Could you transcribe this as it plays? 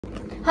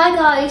Hi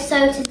guys,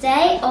 so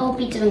today I'll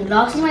be doing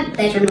Glass in My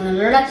Bedroom on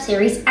the Life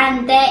series,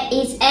 and there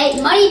is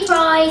a money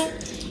prize.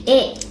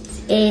 It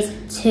is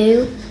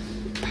 £2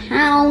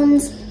 and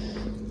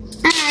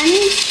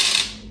I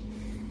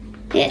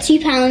get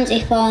 £2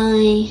 if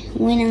I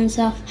win and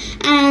stuff.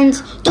 And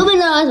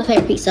Domino's my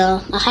favourite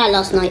pizza. I had it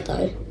last night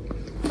though,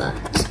 yeah.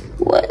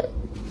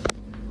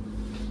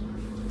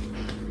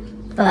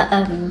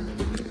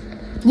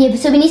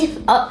 So we need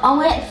to. I'm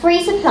gonna get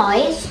 3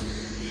 supplies.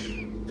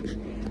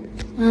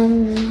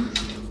 I'm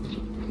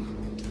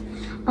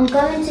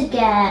going to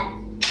get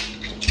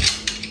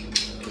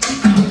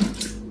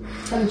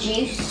some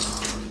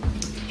juice,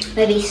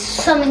 maybe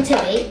something to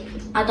eat,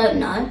 I don't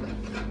know,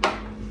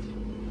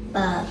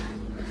 but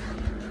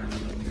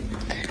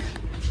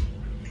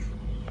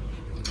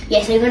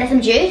yeah, so we're going to get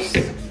some juice.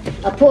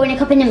 I'll pour in a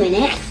cup in a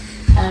minute,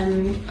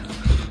 and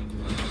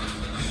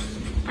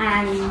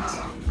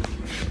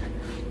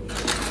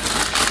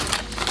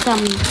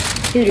some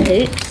hula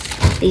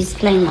hoops, these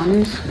plain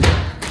ones.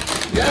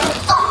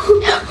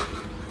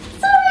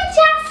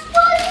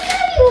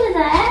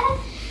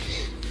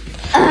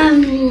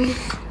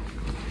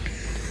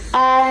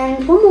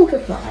 And one more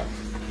supply.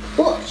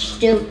 What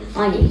do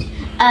I need?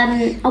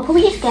 I'll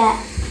probably just get.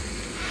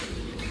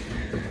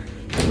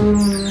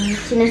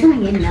 See, there's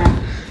something in there.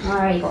 I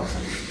already got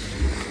some.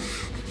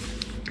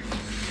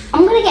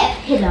 I'm gonna get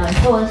a pillow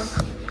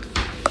because.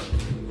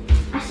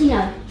 Actually,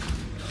 no.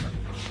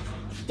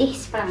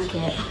 This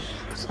blanket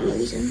for some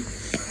reason.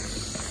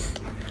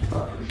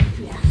 But,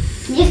 yeah.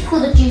 You just pour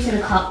the juice in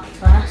the cup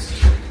first.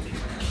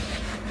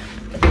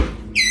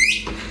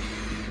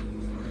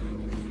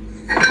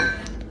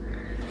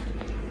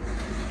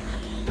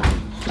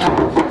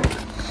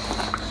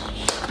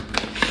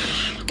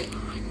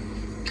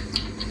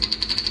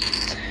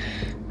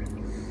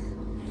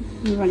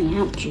 I'm running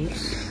out of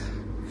juice.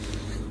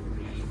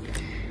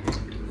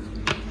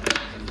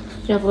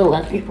 There's all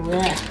those people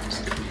there.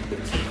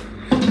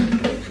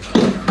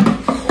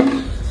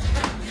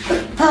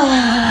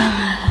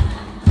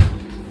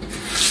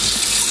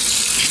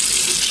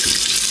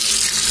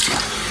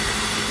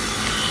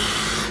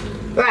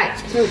 Right,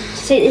 so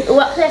see, it's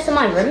all upstairs to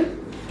my room.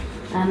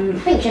 I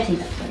think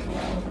Jessie's upstairs as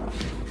well.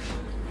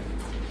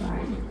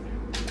 Right.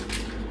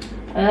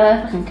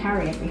 If I can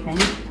carry everything.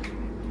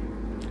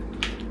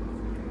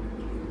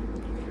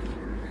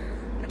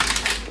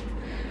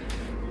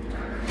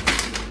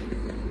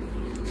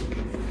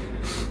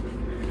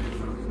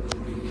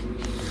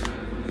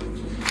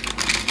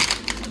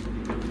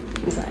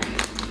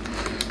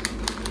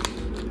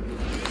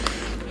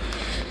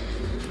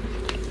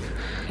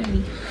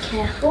 Be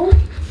careful.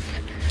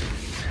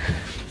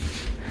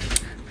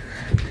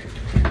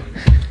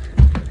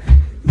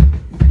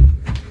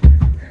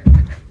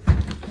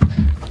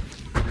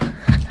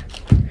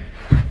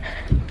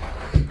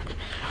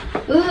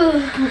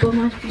 Oh god,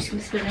 my juice can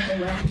spill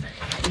everywhere.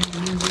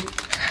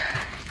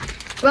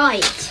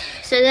 Right,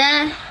 so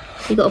there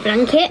we got a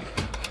blanket.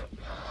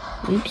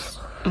 Oops.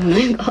 Oh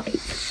no,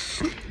 guys.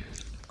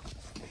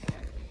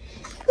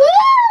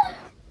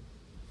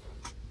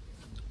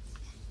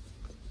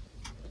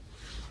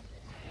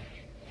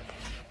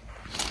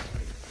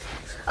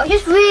 I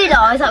just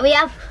realised that we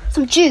have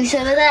some juice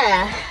over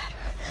there.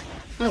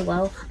 Oh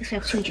well, I guess we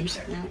have 2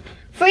 juices now.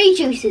 3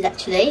 juices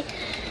actually.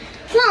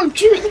 Look at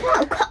the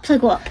amount of cups I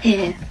got up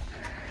here.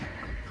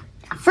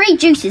 3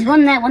 juices,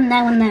 one there, one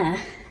there, one there.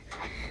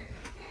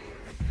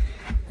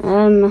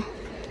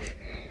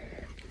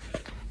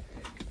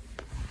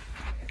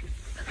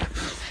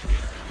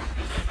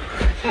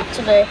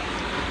 Actually,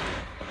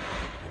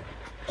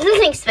 there's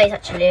nothing space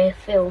actually, I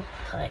feel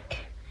like.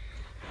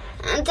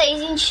 And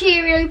Daisy and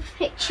Cheerio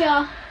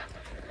picture.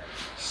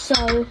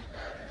 So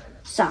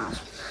sad.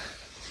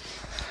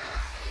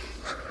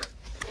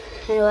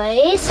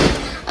 Anyways,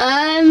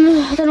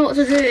 I don't know what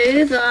to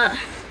do, but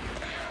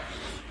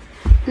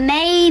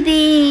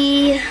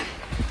maybe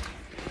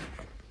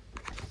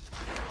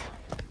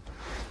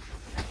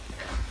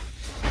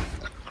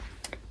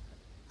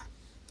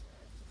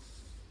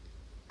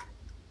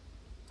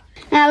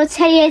now I would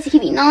tell you to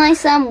keep it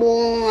nice and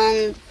warm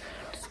and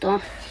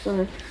stuff.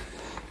 So.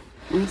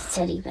 Nice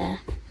teddy bear.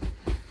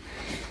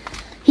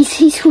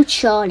 He's called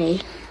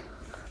Charlie.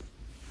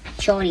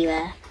 Charlie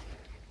Bear.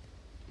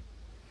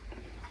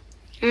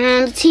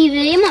 And the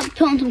TV, I might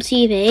put on some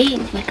TV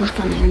if I can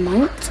find the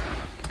remote.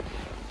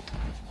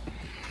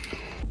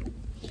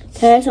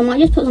 Okay, so I might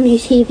just put some new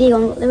TV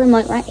on. I've got the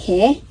remote right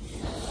here.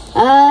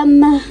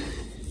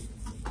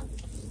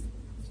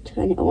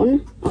 Turn it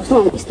on.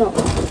 Oh, it's not.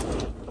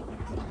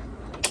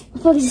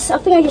 I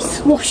think I just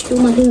squashed all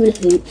my hula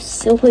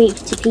hoops. They'll probably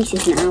to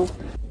pieces now.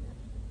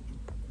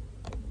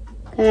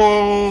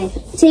 Okay,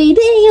 TV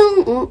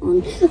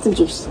on. Some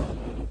juice.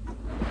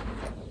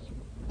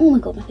 Oh my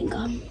god, my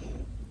finger.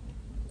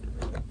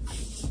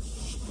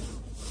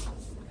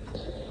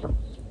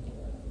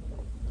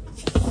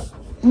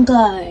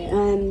 Okay,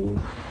 turn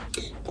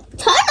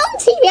on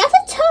TV. I have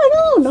to turn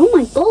on. Oh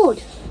my god.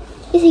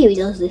 This is how he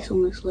does this,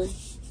 honestly.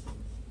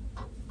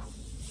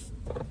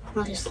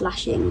 I'm just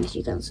slashing, as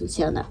you can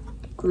see on that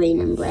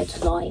green and red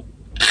light.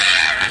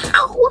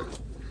 Ow!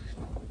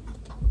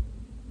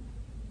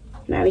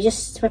 No,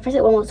 if I press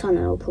it one more time,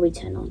 then it'll probably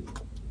turn on.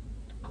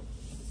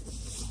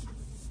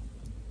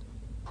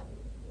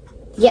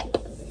 Yep,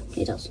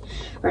 it does.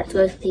 Right, let's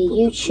go for the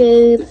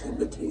YouTube.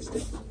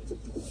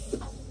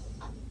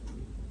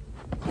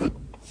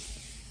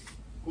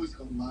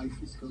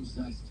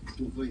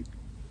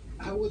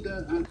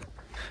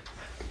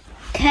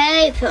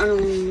 Okay, put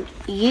on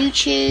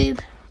YouTube.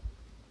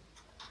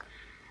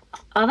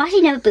 I've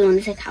actually never been on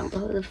this account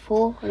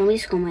before. I normally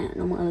just go on my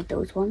normal other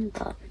build one,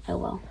 but oh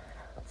well.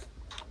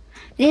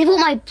 This is what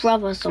my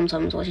brother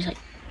sometimes watches, like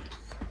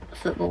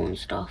football and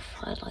stuff,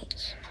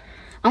 highlights.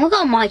 I'm gonna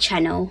go on my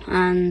channel,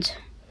 and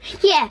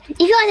yeah, if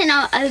you guys don't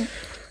know,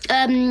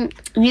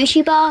 a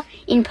YouTuber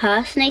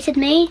impersonated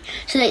me,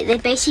 so they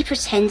basically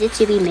pretended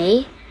to be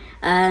me.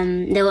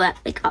 They were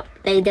like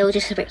they were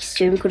just a bit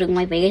extreme recording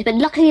my videos, but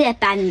luckily they're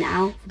banned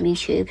now from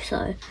YouTube, so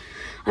I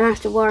don't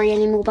have to worry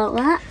anymore about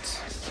that.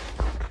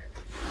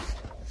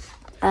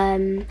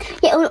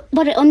 Yeah,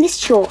 but on this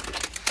short,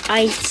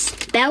 I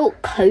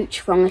spelt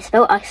coach wrong.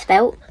 I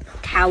spelt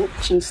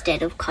couch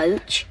instead of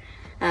coach.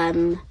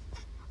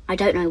 I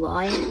don't know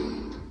why.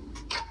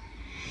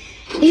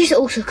 It's just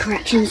also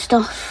correction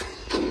stuff.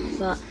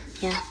 But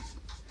yeah,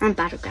 I'm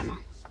bad at grammar.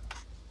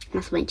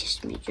 That's my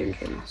just me during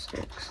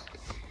gymnastics.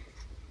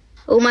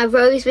 All my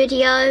Rose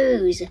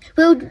videos.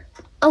 Well,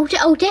 I'll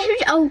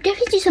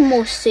definitely do some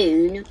more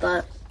soon.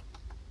 But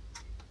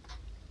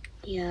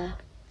yeah.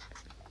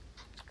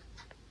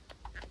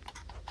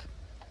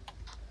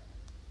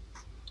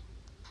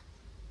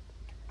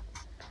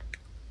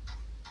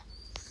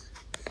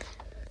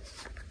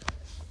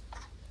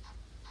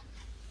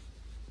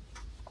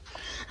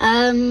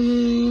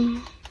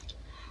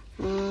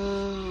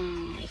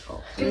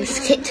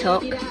 It's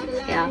TikTok,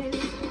 yeah.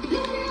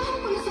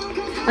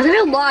 I don't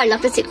know why I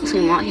love the TikTok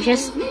so much. It's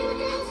just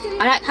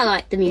I like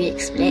how the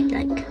music's split,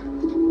 like.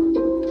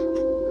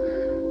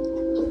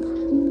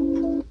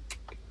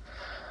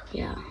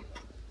 Yeah.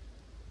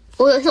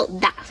 Well, it's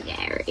not that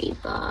scary,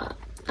 but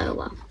oh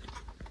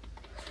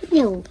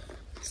well.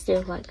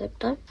 Still quite good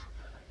though.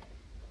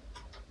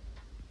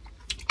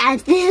 And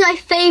this is my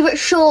favourite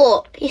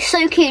short. It's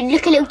so cute.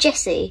 Look at little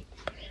Jessie.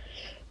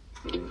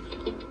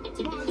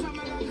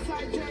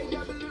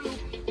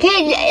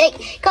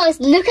 Guys,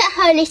 look at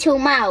her little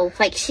mouth.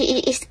 Like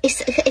it's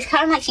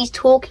kind of like she's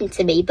talking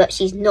to me, but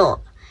she's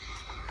not.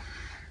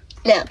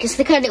 Look, just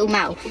look at her little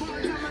mouth.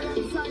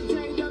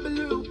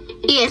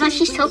 Yeah, it's like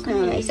she's talking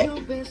to me. So.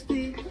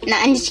 No,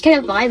 and she's kind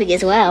of vibing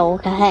as well.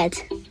 Go ahead.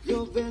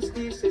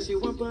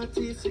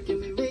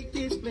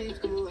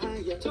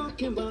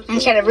 And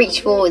she's trying to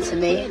reach forward to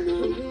me.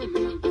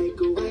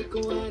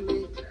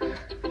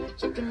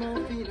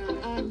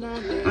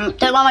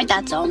 Don't mind my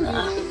dad's on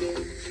there.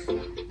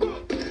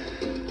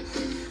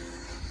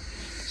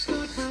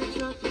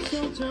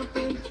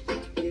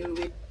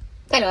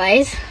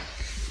 Anyways,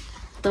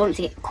 don't want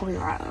to get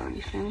copyright or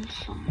anything.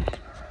 So.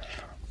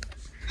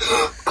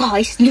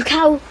 Guys, look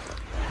how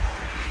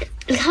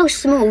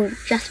small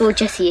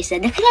Jessie is.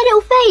 Look at her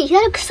little face.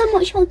 That looks so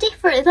much more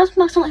different. It does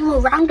look so much more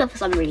rounder for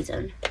some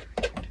reason.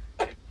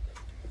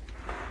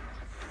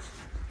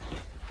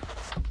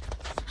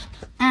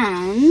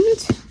 And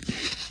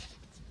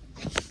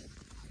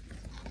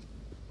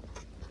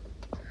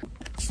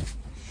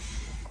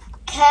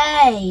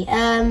okay,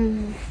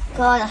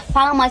 God, I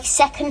found my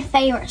second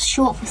favourite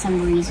short for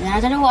some reason. I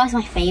don't know why it's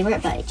my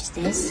favourite, but it just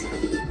is.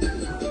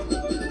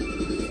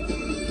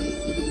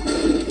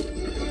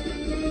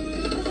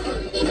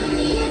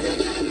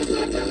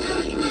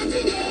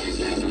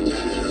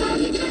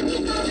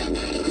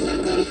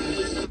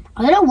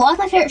 I don't know why it's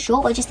my favourite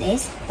short, but it just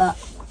is. But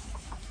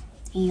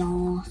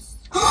yes.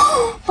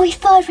 My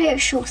third favourite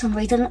short for some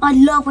reason. I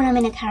love when I'm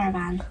in a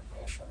caravan.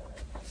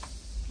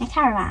 A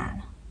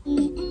caravan. I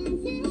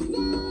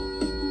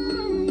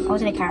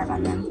was in a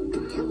caravan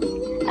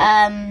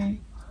then.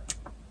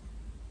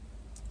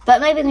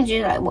 But maybe we can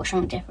do watch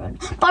something different.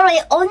 By the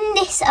way, on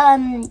this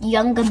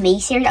Younger Me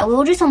series, I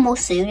will do some more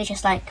soon. It's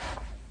just like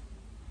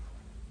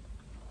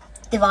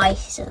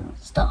devices and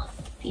stuff,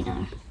 you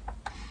know.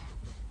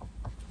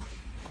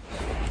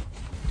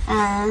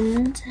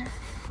 And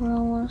what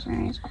was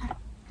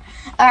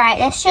alright,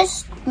 let's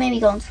just maybe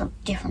go on to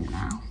something different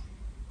now.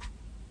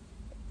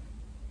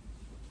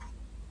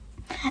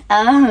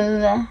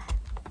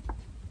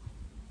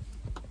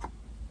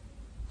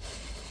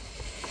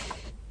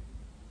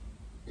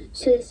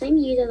 So the same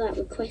user that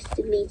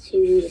requested me to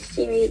do this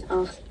series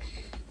asked,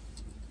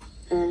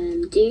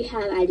 do you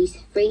have at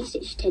least 3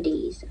 Stitch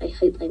teddies? I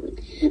hope I win.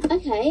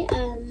 Okay,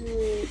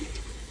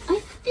 I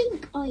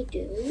think I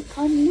do.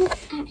 I'm not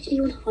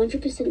actually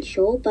 100%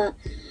 sure, but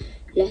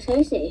let's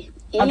go see.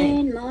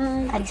 In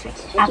my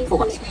teddy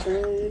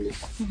collection.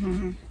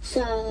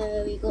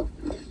 So we got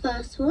the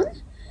first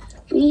one.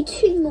 We need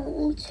 2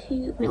 more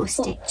to little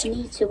Stitch. We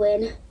need to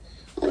win.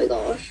 Oh my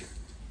gosh.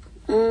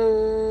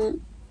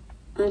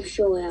 I'm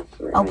sure we have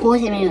 3. I'll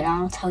pause it in a minute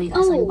and I'll tell you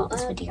guys something about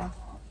this video.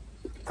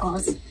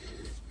 Because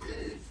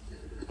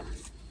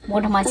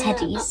one of my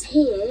teddies. Up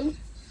here,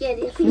 yeah,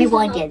 Let me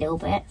wind it a little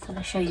bit so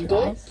I'll show you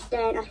guys.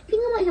 Then I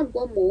think I might have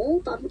one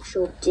more, but I'm not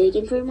sure.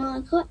 Digging through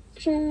my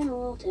collection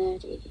of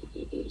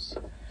teddies.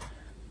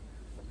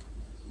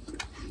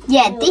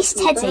 Yeah, this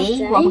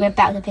teddy, what we're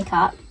about to pick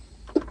up.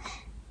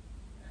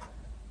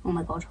 Oh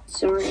my god.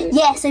 Sorry.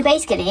 Yeah, so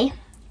basically,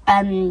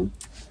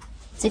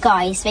 so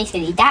guys,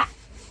 basically that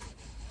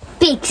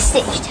big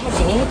Stitch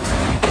teddy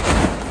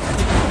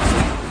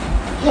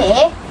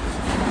here,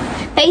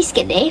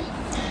 basically,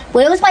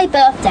 when it was my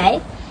birthday,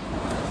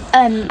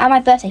 at my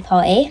birthday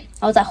party,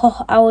 I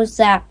was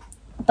at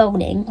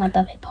bowling, my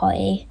birthday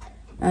party,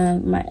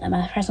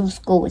 my friends from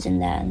school was in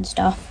there and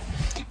stuff,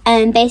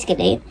 and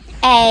basically,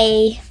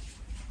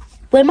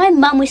 when my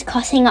mum was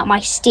cutting up my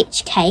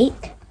Stitch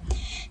cake,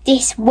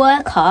 this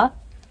worker,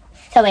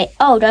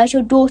 oh, does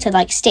your daughter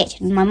like Stitch?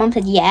 And my mum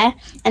said, yeah.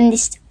 And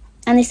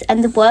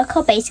the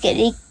worker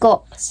basically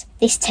got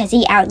this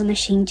teddy out of the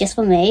machine just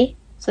for me.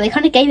 So they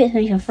kind of gave it to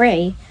me for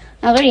free.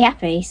 I was really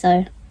happy.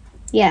 So,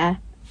 yeah,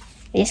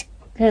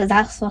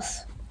 that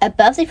was a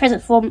birthday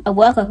present from a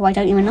worker who I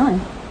don't even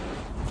know.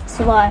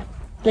 So,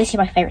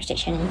 literally my favourite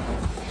Stitch teddy.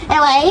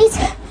 Anyways.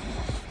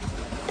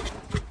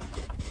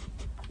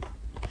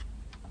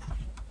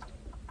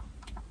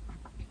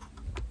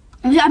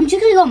 I'm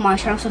just going to go on my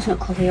channel so it's not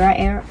copyright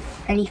or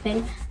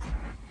anything.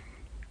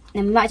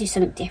 And we might do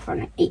something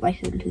different, like eat my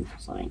hula hoop or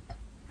something.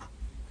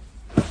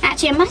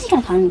 Actually, I'm actually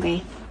kind of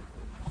hungry.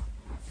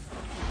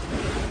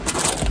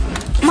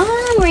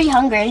 I'm really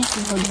hungry. I need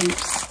some hula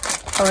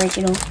hoops.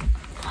 Original.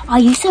 I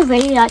used to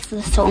really like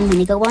the salt and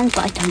vinegar ones,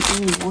 but I don't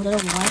anymore. I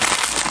don't know why.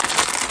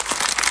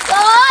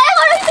 Oh, I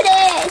got to open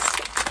it!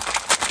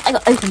 I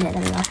got to open it,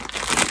 there we go.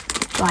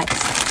 Right.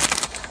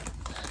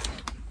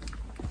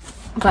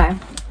 Okay.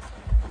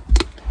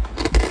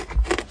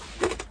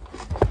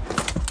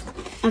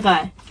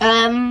 Okay, I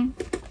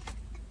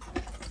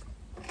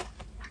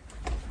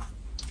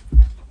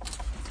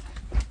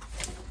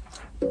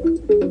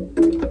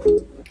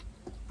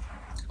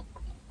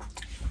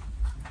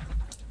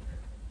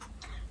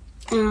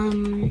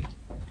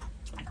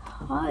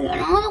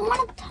don't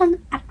want to turn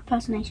actor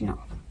impersonation off.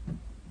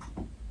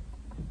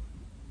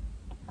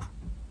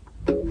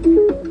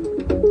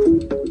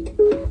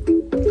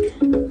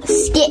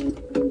 Skip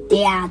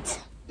the ad,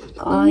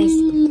 guys.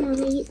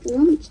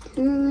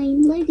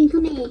 Lunchtime. Logan,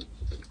 come here.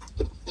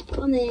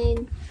 Come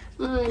in.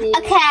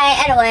 Okay,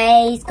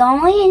 anyways,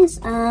 guys,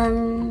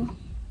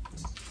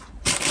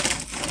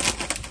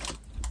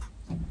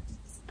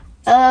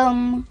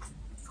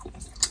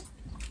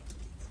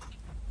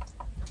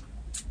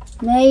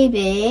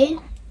 maybe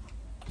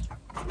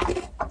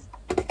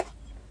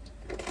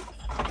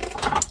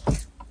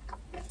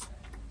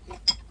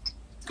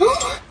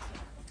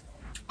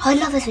I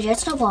love this video, I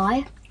don't know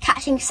why.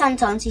 Catching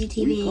Santa on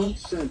CCTV.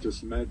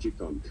 Santa's magic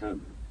on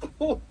camera.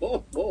 Ho,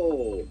 ho,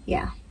 ho.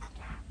 Yeah.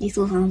 You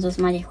saw Santa's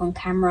magic on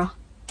camera.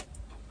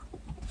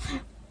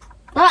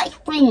 Like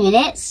 3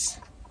 minutes.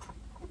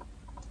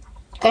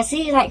 Guys,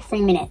 this is like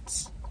 3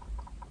 minutes.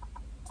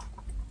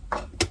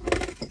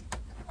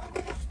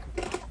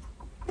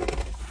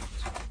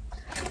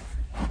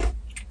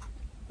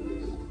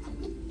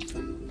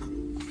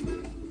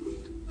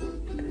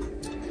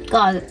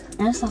 God,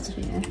 let's start the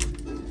video.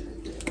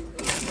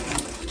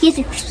 Here's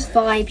the Christmas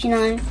vibes, you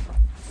know.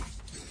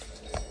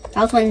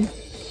 That was when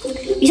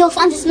you saw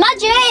Santa's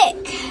magic!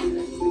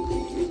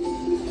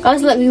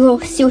 Guys, look, you'll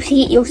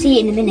see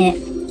it in a minute.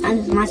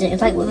 Santa's magic.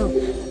 It's like, look,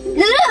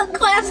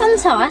 I have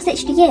Santa. That's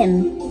literally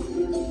him.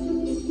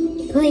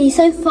 Look, he's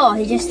so far.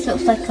 He just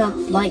looks like a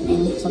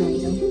lightning for some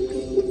reason.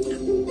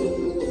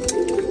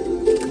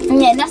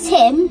 And yeah, that's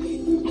him.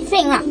 I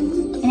think that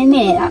in a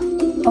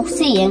minute, I'll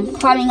see him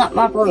climbing up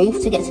my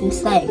roof to get to the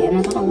sleigh again.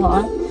 I don't know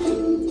why.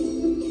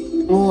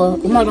 Or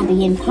it might not be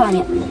him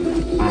climbing up.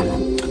 I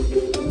don't know.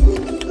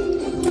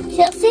 See,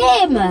 that's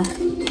him.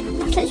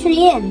 That's literally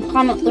him.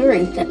 Climb up the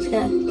roof. Let's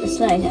go to the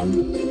sleigh again.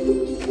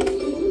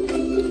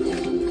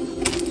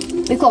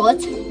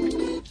 Because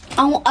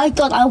I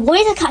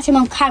wanted to catch him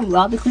on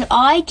camera because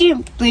I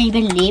didn't really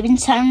believe in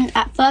Santa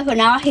at first, but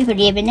now I can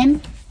believe in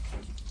him.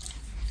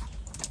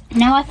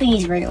 Now I think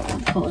he's real,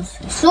 of course.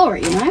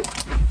 Sorry, you know.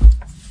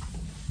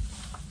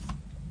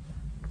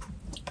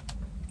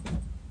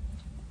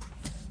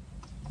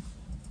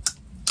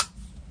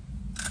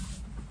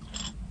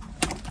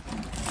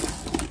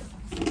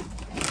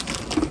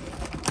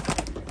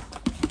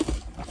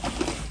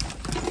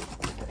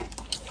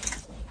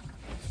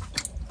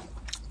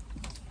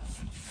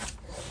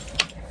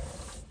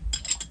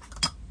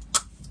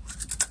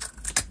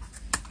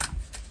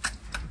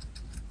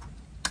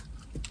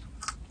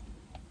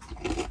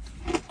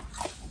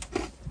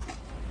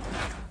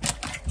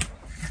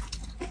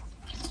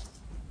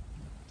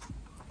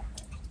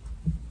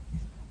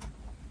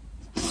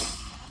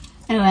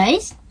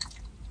 Anyways,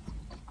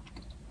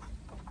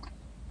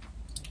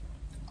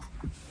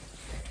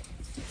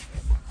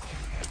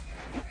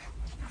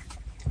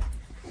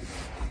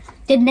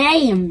 the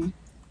name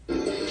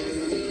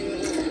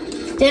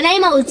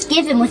I was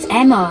given was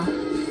Emma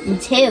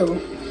until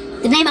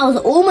The name I was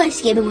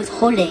almost given was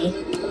Holly.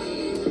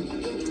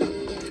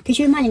 Could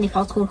you imagine if I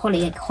was called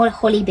Holly, like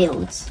Holly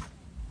Builds?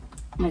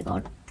 Oh my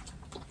god.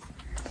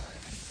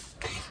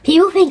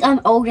 People think I'm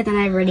older than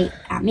I really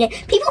am. Yeah,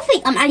 people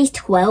think I'm at least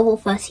 12 or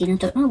 13. I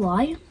don't know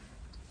why.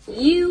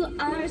 You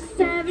are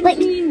 17 Like,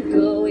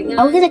 going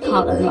I was in a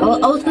car.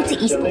 I was going to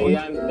Eastbourne.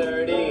 I'm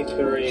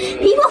 33.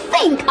 People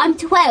think I'm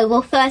 12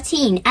 or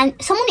 13, and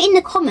someone in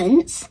the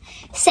comments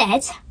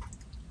said,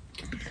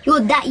 "You're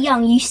that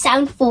young. You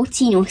sound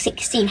 14 or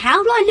 16."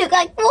 How do I look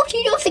like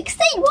 14 or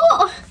 16?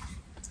 What?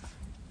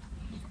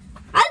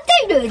 I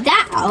don't look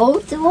that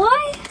old, do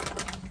I?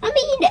 I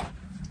mean,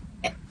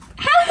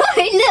 how do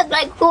I look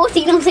like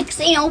 14 or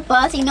 16 or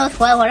 13 or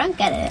 12? I don't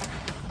get it.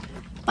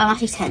 But I'm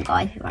actually 10,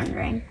 guys, if you're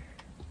wondering.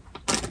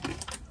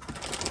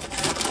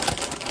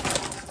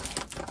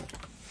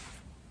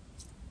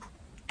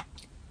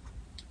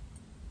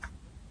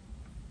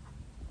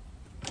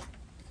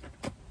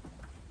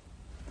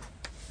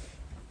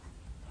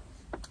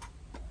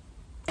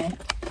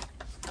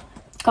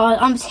 Guys,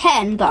 I'm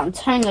 10, but I'm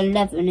turning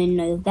 11 in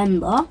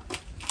November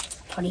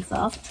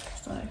 21st.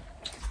 So,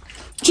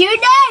 do you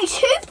know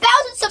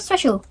 2,000 subs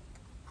special?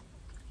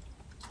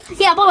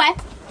 Yeah, by the way,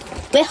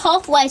 we're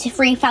halfway to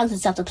 3,000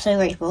 subs. I'm so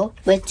grateful.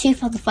 We're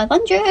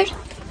 2,500,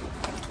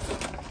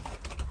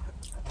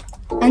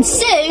 and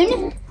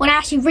soon, when I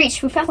actually reach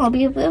 3,000, I'll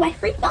be with my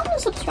 3,000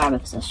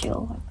 subscribers for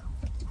sure.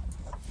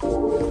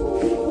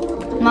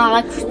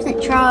 My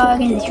percent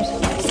charge is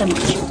just so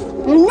much.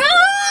 No!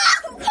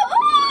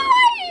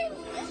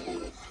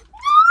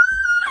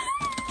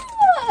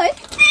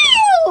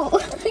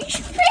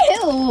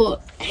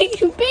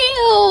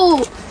 Bill!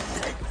 Look,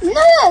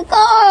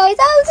 guys,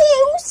 how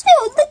you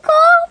spilled the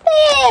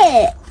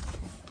carpet!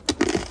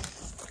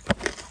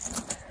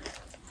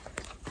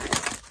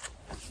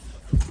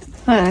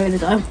 Alright, here we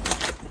go.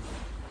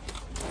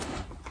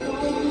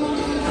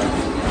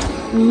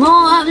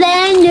 More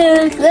than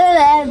you could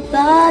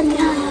ever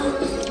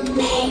know.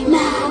 Make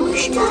my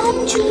wish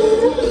come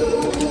true.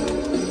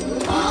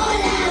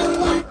 All I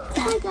want.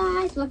 Hi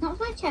guys, welcome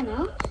to my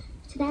channel.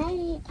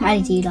 Today,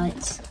 Maddie D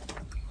lights.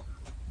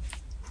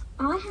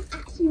 I have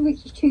actually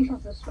reached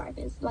 2,000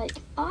 subscribers. Like,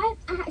 I've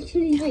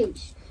actually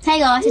reached. Hey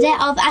guys, today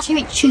I've actually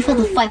reached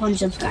 2,500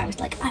 subscribers.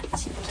 Like, I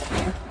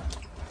can't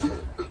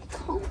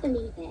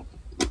believe it.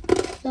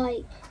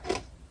 Like,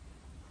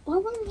 I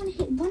want to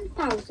hit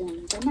 1,000,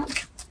 and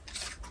that's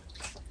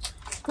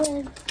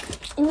good.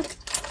 It was.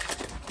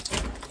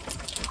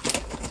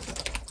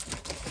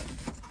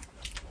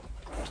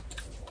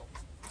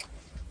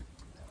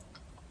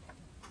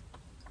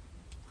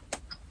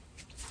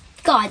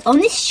 guys, on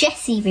this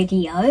Jessie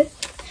video,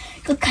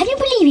 can you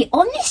believe it?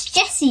 On this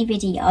Jessie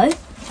video,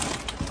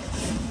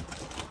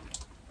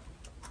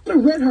 Put a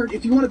red heart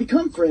if you want to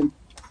become friend.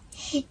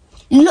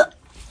 look,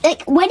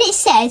 like when it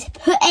says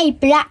put a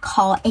black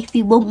heart if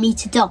you want me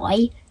to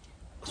die,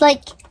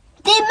 like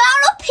the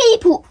amount of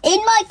people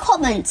in my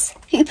comments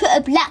who put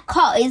a black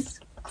heart is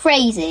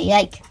crazy.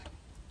 Like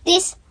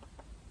this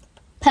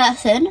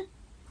person,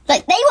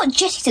 like they want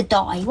Jessie to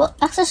die. What?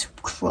 That's just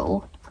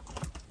cruel.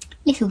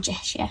 Little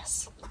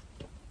Jess.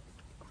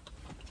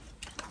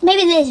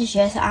 Maybe this is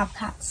just our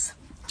cats.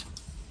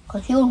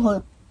 Because you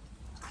want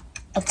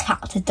a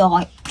cat to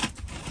die.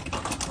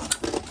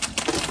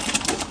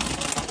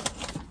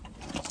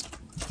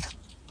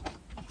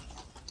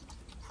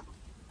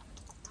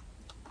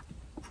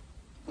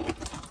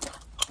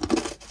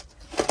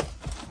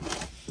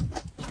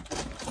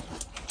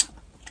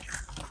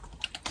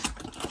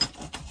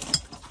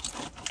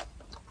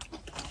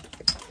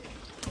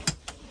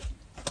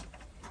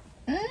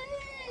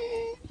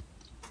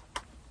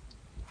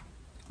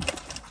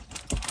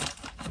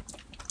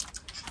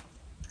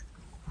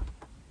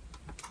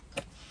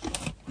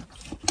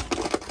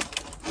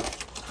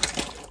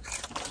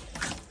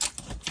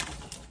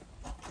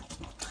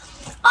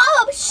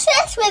 I'm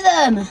obsessed with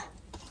them.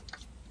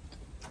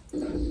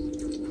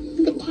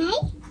 Okay.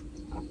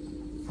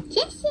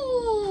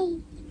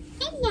 Jessie!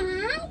 Hello!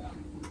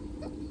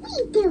 What are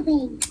you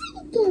doing?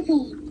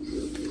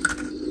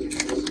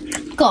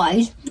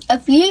 Guys, a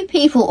few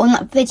people on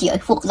that video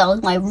thought that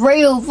was my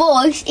real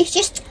voice. It's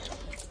just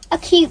a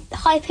cute,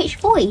 high-pitched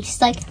voice.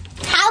 Like,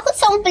 how could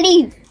someone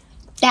believe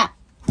that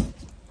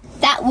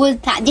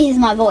this is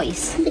my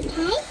voice?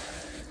 Okay.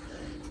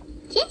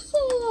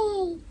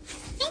 Jessie!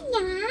 Hello!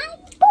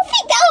 I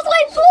think that was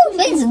my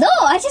voice. It's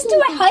not. I just do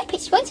my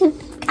high-pitched voice with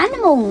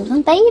animals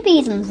and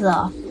babies and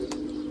stuff.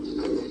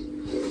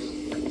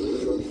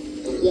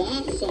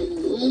 Jessie!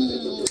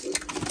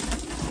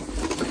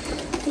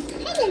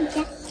 Hello,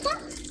 Jessica!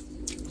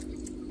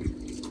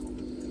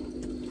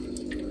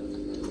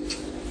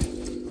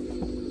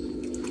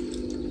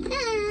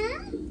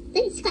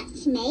 Don't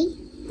scratch me.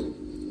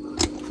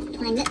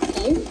 Try not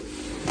to.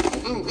 I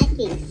don't like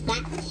being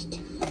scratched.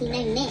 You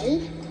know me.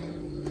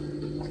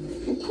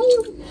 Okay.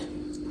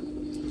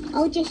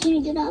 Oh, Jess,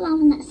 you do not lie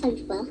on that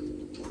sofa.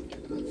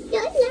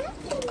 You're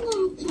laughing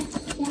there,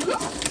 Jessica.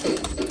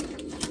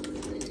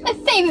 My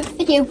favourite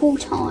video of all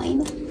time.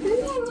 What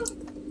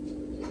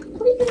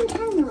are you going to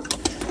hang up?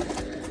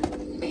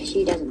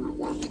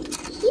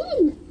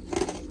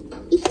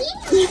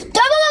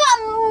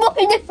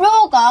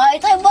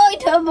 guys. I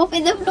might have off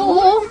in the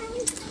floor.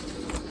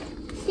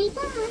 Say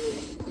bye.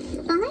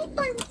 Bye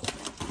bye.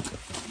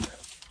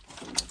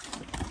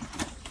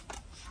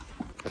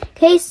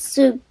 Okay,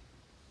 so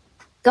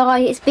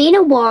guys, it's been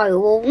a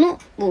while.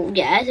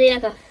 Yeah, it's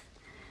been like a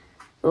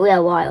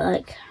real while.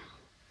 Like,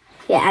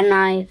 yeah, and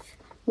I've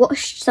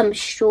watched some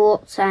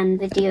shorts and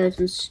videos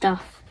and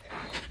stuff,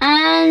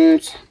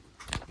 and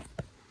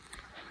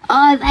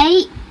I've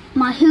ate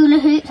my hula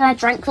hoops and I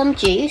drank some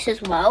juice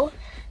as well.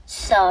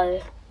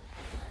 So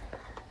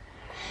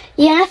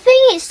yeah, I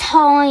think it's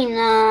time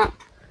that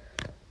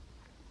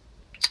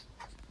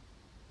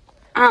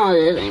I don't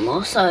do this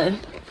anymore. So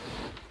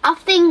I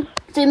think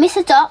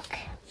Mr. Duck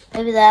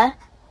over there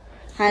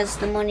has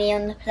the money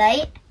on the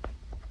plate.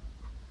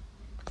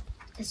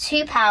 The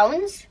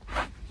 £2.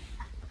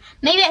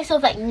 Maybe I sort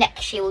of like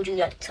next year we'll do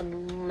like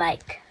some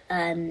like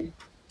 £10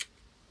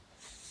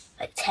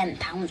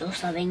 or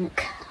something.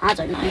 I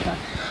don't know, but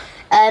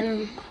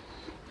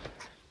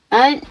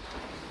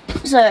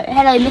so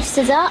hello,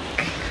 Mr. Duck.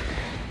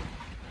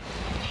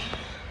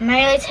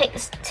 May I take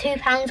this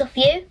 £2 off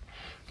you?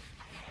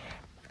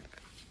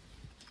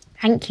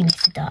 Thank you,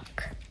 Mr.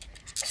 Duck.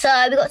 So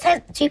we got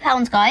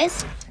 £2,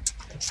 guys,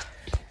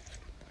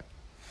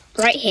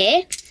 right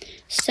here.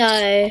 So,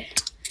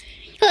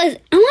 guys,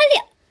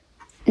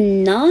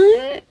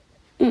 no.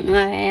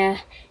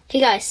 Okay,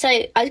 guys. So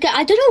I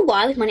don't know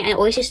why with money I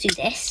always just do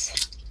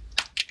this.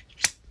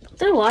 I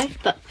don't know why,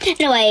 but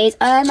anyways,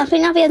 I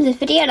think that'll be the end of this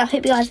video, and I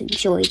hope you guys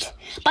enjoyed.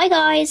 Bye,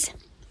 guys.